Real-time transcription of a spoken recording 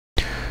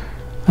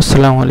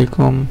আসসালামু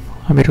আলাইকুম,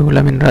 আমি রুহুল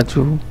আমিন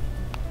রাজু।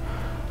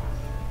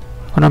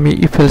 এখন আমি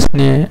ইফেলস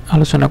নিয়ে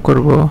আলোচনা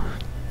করব।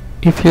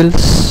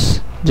 ইফেলস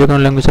যে কোনো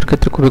ল্যাঙ্গুয়েজের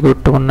ক্ষেত্রে খুবই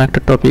গুরুত্বপূর্ণ একটা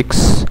টপিকস।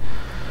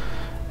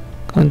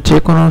 যে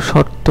কোনো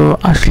শর্ত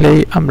আসলেই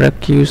আমরা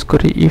কি ইউজ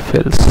করি,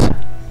 ইফেলস।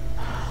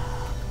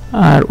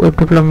 আর ওয়েব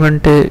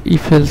ডেভেলপমেন্টে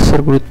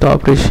ইফেলসের গুরুত্ব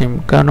অপরিসীম,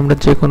 কারণ আমরা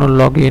যে কোনো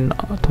লগ ইন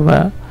অথবা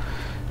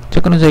যে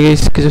কোনো জায়গায়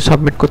কিছু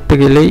সাবমিট করতে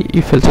গেলেই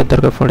ইফেলসের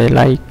দরকার পড়ে।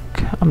 লাইক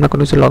আমরা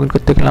কোনো কিছু লগ ইন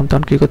করতে গেলাম,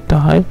 তখন কী করতে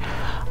হয়,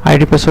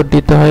 আইডি পাসওয়ার্ড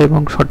দিতে হয়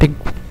এবং সঠিক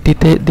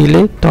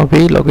দিলে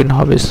তবেই লগ ইন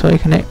হবে। সো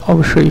এখানে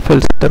অবশ্যই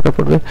ইফেলস দরকার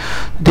পড়বে।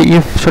 যদি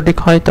ইফ সঠিক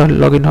হয় তাহলে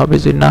লগ ইন হবে,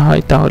 যদি না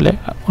হয় তাহলে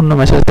অন্য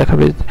মেসেজ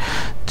দেখাবে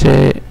যে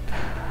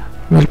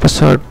মেল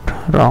পাসওয়ার্ড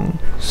রং।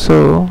 সো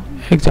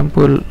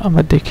এক্সাম্পল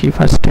আমরা দেখি,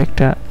 ফার্স্টে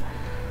একটা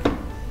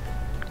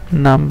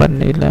নাম্বার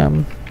নিলাম,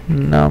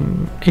 নাম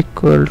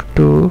ইকুয়াল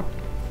টু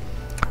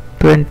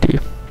 20।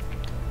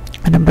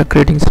 আমরা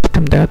গ্রেডিং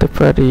সিস্টেম দেখাতে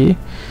পারি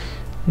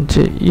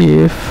যে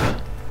ইফ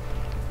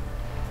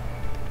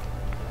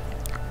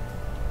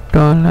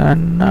ডলার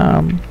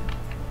নাম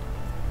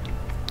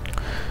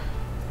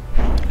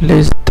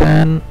লেস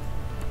দেন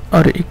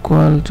অর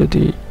ইকুয়াল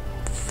যদি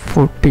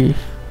 40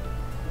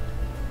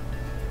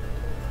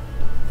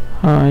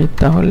 হয়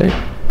তাহলে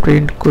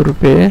প্রিন্ট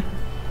করবে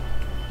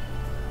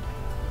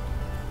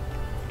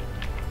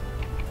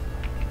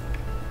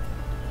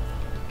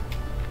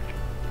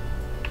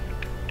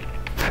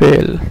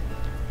fail,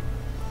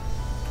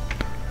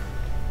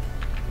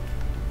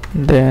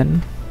 then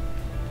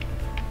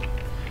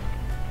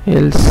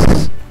else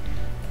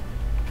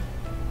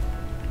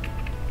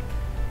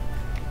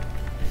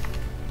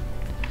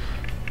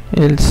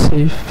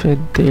if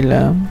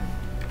দিলাম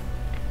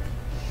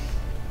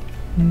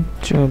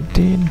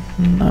যদি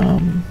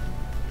নাম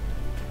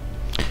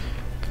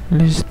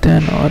less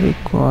than or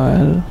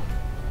equal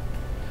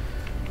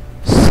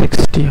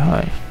 60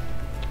 হয়।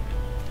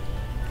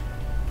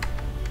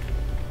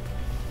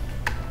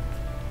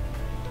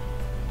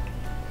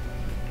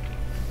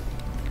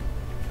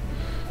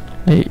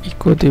 এই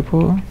ইকো দিব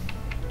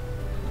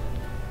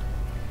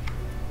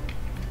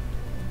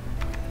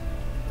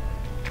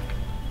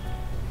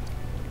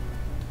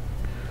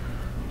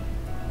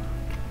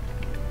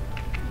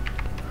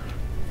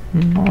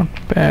not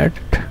bad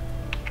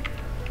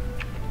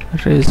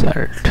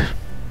result,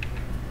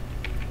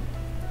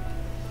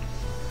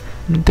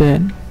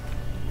 then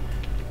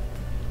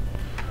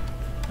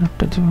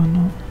একটা জীবন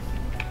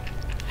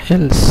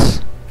else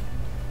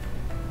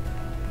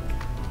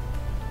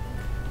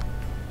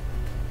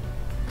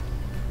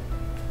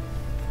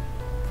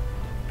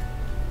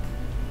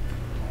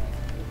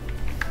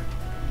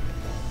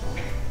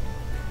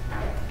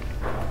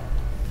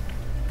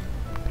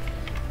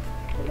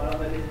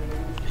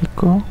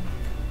echo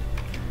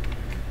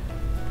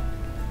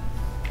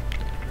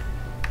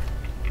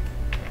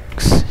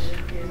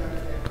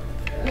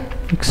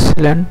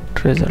excellent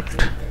result।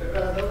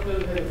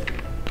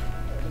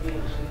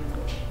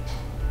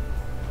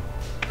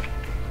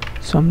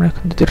 So আমরা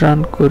এখন যদি রান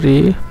করি,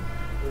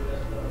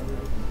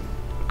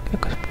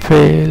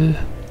 ফেল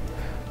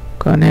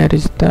কারণ হিয়ার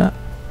ইজ দ্য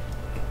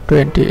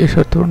 20 এই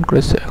শর্ত পূরণ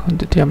করেছে। এখন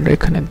যদি আমরা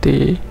এখানে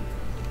দিই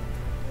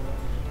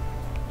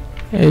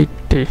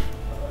 80,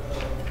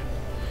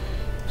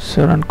 সো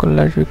রান করলে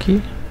আসবে কি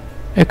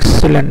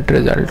এক্সেলেন্ট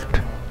রেজাল্ট।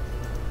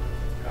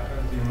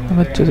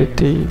 আবার যদি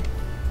দিই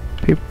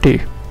 50,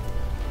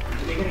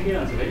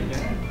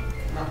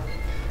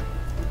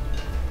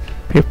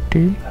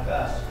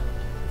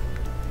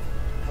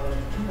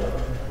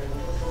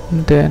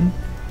 then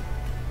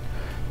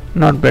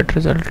not bad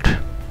result।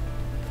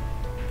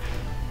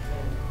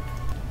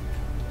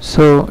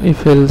 So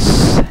if else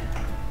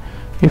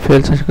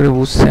আশা করি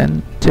বুঝছেন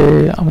যে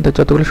আমাদের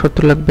যতগুলো শর্ত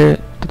লাগবে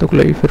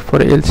ততগুলো if এর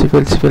পরে else if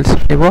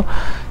নেব,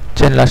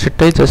 যে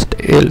লাস্টেরটাই জাস্ট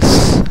else,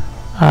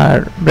 আর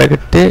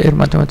ব্র্যাকেট দিয়ে এর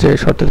মাঝে মাঝে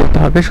শর্ত দিতে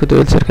হবে। শুধু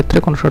else এর ক্ষেত্রে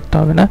কোনো শর্ত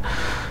হবে না,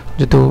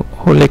 যদি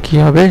হলে কি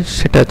হবে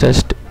সেটা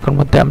জাস্ট এর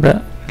মধ্যে আমরা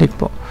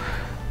লিখব।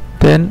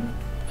 দেন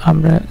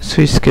আমরা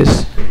সুইচ কেস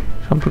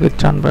সম্পর্কে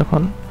জানবো।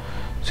 এখন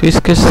switch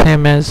case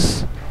same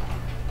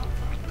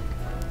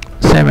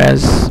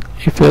as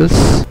if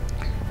else।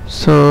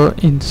 So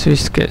in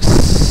switch case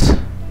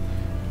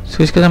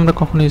আমরা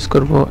কখন ইউজ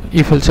করব,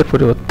 if else এর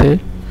পরিবর্তে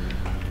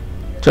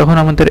যখন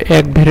আমাদের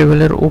এক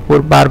ভেরিয়েবলের উপর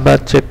বারবার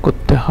চেক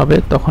করতে হবে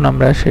তখন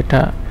আমরা সেটা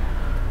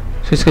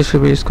সুইচ কেস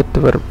হিসেবে ইউজ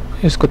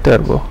করতে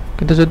পারবো।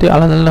 কিন্তু যদি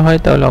আলাদা আলাদা হয়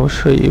তাহলে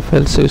অবশ্যই if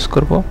else ইউজ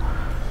করব।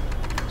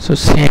 সো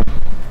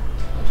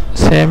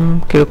সেম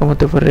কীরকম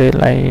হতে পারে,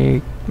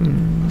 লাইক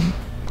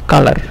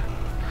কালার,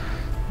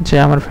 যে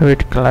আমার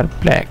ফেভারিট কালার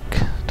ব্ল্যাক,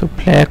 তো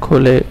ব্ল্যাক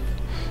হলে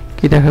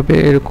কি দেখাবে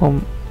এরকম,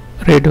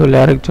 রেড হলে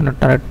আরেকজনের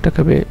টার্গেট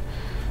দেখাবে,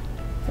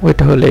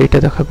 ওইটা হলে এটা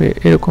দেখাবে।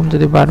 এরকম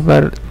যদি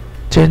বারবার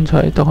চেঞ্জ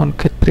হয় তখন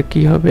ক্ষেত্রে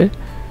কি হবে।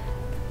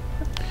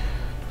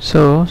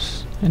 সো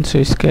ইন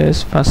সুইচ কেস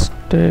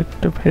ফার্স্টে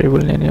একটা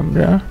ভেরিয়েবল নিয়ে নিই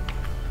আমরা,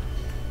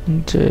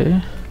 যে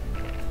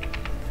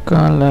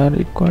colour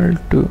equal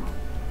to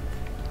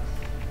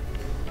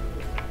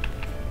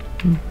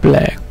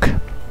black.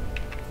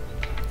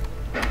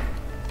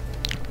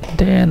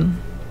 then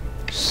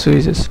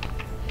switch,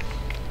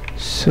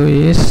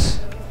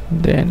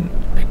 then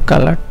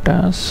color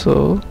ta,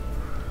 so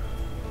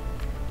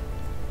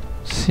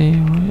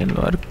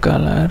yellow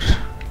color,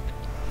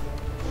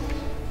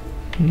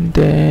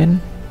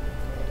 then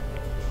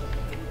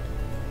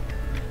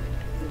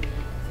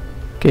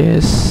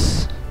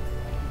case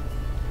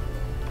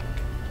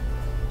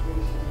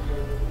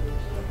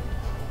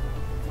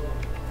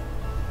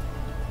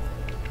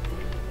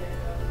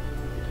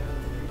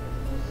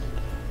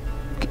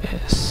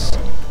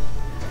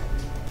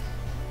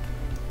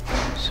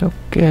so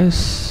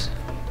case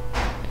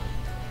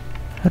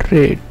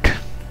red,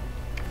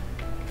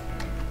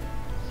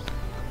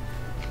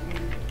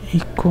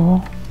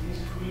 echo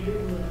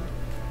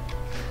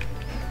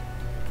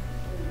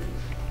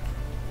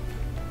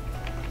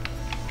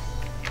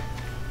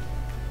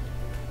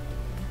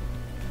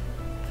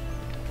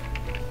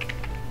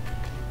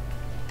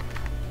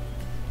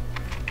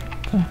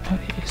color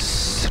is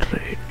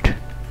red,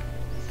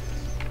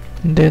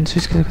 then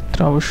switch এর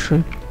ক্ষেত্রে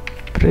অবশ্যই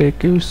ব্রেক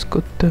ইউজ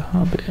করতে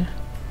হবে,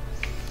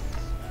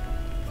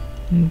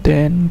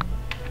 then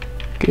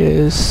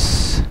case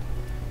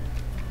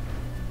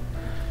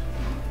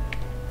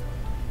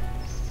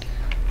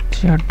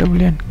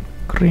GRWN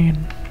green,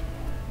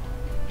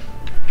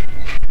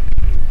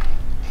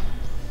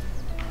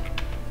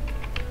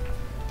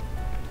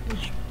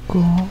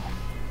 echo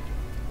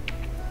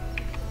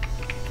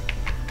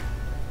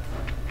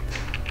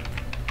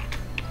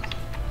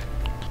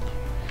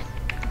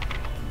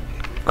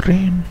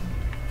green,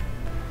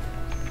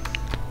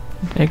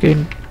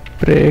 again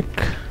break,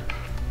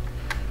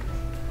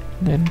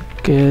 then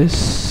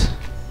case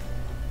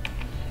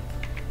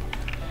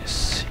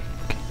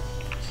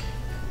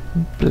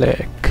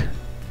black,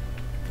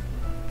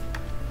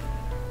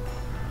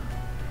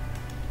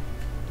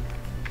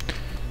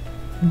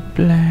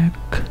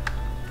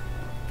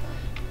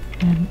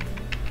 and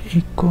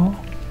echo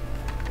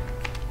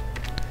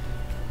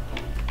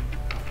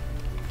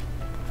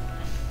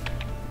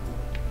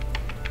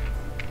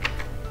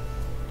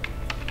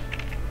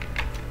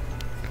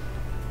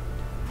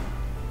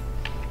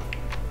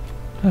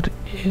that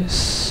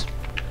is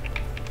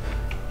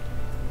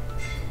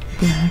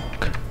black,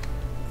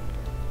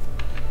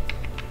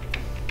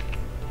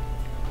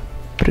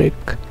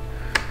 break,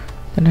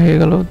 then হয়ে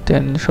গেল।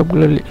 দেন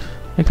সবগুলো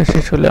লেখা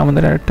শেষ হলে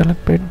আমাদের আরেকটা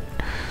লাগবে,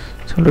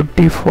 হলো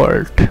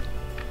ডিফল্ট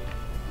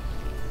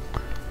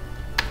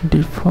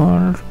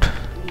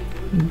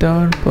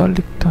দেওয়ার পর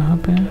লিখতে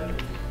হবে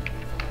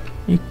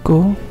ইকো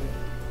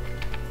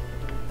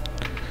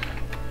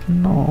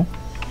নো,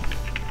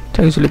 যা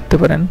কিছু লিখতে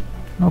পারেন,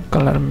 নো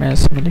কালার ম্যাচ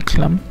আমি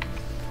লিখলাম,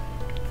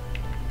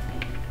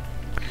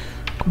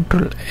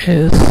 কন্ট্রোল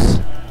এস,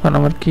 এখন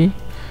আমার কি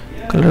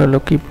কালার হলো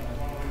কি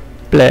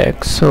ব্ল্যাক,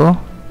 সো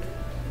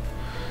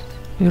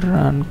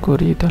রান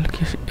করি, তাহলে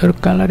কি এর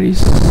কালার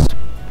ইজ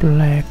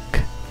ব্ল্যাক,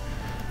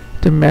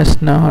 তো ম্যাচ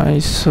না হয়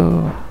সো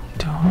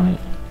হয়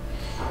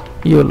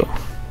ইয়েলো,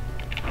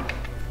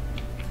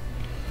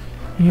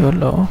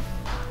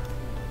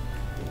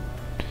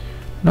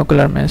 নো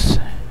কালার ম্যাচ,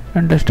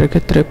 ইন্ডাস্ট্রির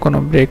ক্ষেত্রে কোনো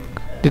ব্রেক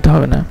দিতে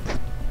হবে না।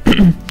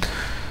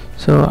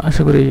 সো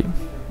আশা করি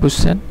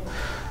বুঝছেন,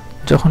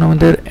 যখন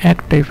আমাদের এক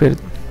টাইপের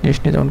জিনিস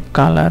নিয়ে যেমন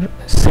কালার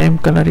সেম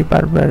কালারই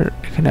বারবার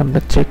এখানে আমরা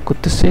চেক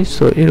করতেছি,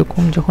 সো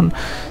এরকম যখন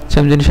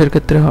সেম জিনিসের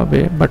ক্ষেত্রে হবে,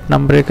 বাট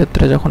নাম্বারের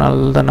ক্ষেত্রে যখন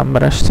আলাদা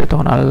নাম্বার আসছে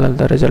তখন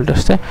আলাদা রেজাল্ট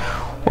আসছে,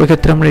 ওই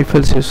ক্ষেত্রে আমরা ইফ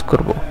এলস ইউজ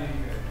করব।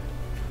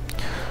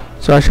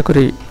 সো আশা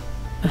করি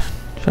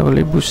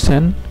সকলেই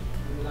বুঝছেন।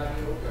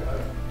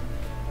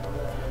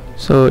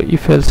 সো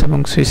ইফ এলস এবং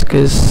সুইচ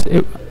কেস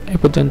এ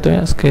পর্যন্তই,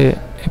 আজকে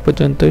এ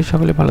পর্যন্তই,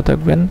 সকলে ভালো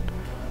থাকবেন।